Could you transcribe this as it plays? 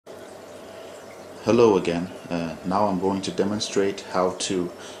Hello again. Now I'm going to demonstrate how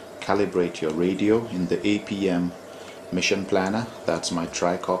to calibrate your radio in the APM mission planner. That's my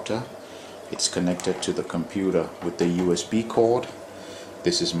tricopter. It's connected to the computer with the USB cord.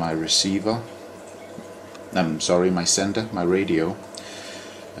 This is my receiver. My sender, my radio,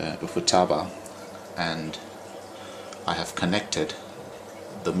 Ufotaba, and I have connected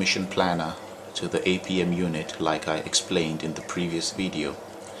the mission planner to the APM unit like I explained in the previous video.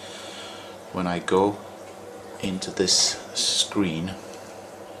 When I go into this screen,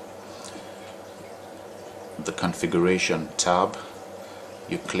 the configuration tab,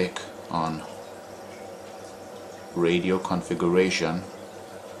 you click on radio configuration,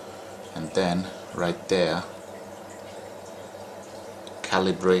 and then right there,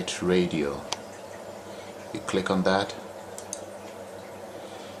 calibrate radio. You click on that.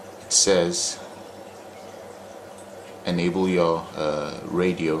 It says enable your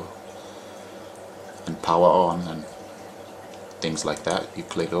radio and power on and things like that. You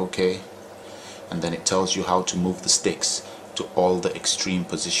click OK, and then it tells you how to move the sticks to all the extreme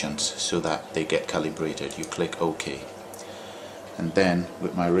positions so that they get calibrated. You click OK, and then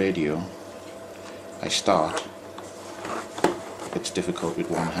with my radio I start. It's difficult with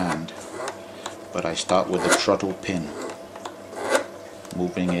one hand, but I start with the throttle pin,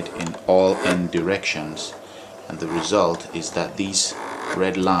 moving it in all n directions, and the result is that these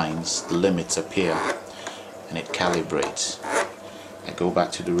red lines, the limits, appear and it calibrates. I go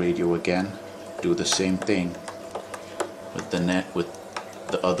back to the radio again, do the same thing with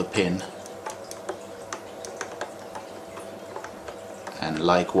the other pin, and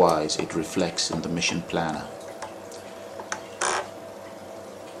likewise it reflects in the mission planner.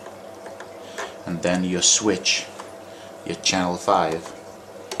 And then your switch, your channel 5,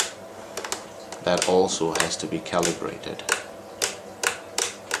 that also has to be calibrated.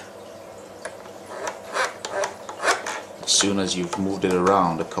 As soon as you've moved it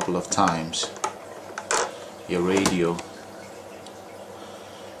around a couple of times, your radio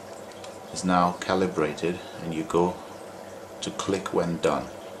is now calibrated, and you go to click when done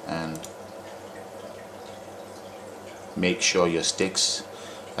and make sure your sticks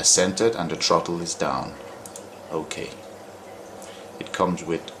are centered and the throttle is down. OK. It comes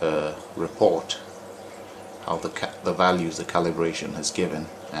with a report how the values the calibration has given,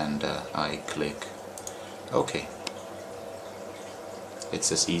 and I click OK. It's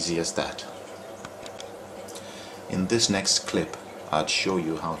as easy as that. In this next clip, I'll show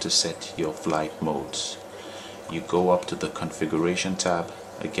you how to set your flight modes. You go up to the configuration tab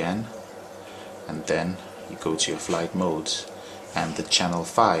again, and then you go to your flight modes, and the channel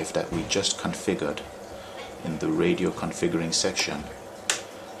 5 that we just configured in the radio configuring section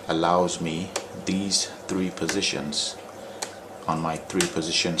allows me these 3 positions on my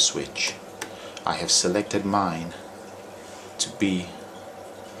 3-position switch. I have selected mine to be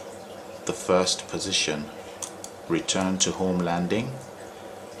the first position, return to home landing.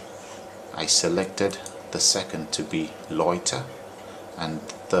 I selected the second to be loiter, and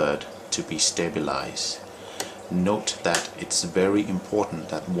third to be stabilize. Note that it's very important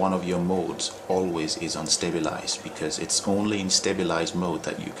that one of your modes always is on stabilize, because it's only in stabilize mode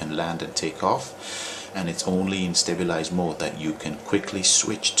that you can land and take off, and it's only in stabilize mode that you can quickly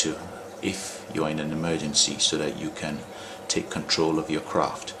switch to if you're in an emergency, so that you can take control of your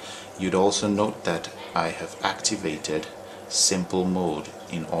craft. You'd also note that I have activated simple mode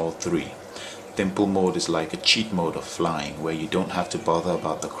in all 3. Simple mode is like a cheat mode of flying, where you don't have to bother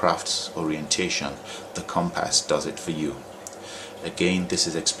about the craft's orientation. The compass does it for you. Again, this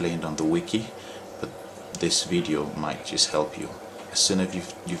is explained on the wiki, but this video might just help you. As soon as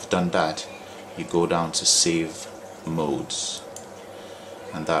you've done that, you go down to save modes,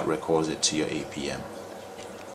 and that records it to your APM.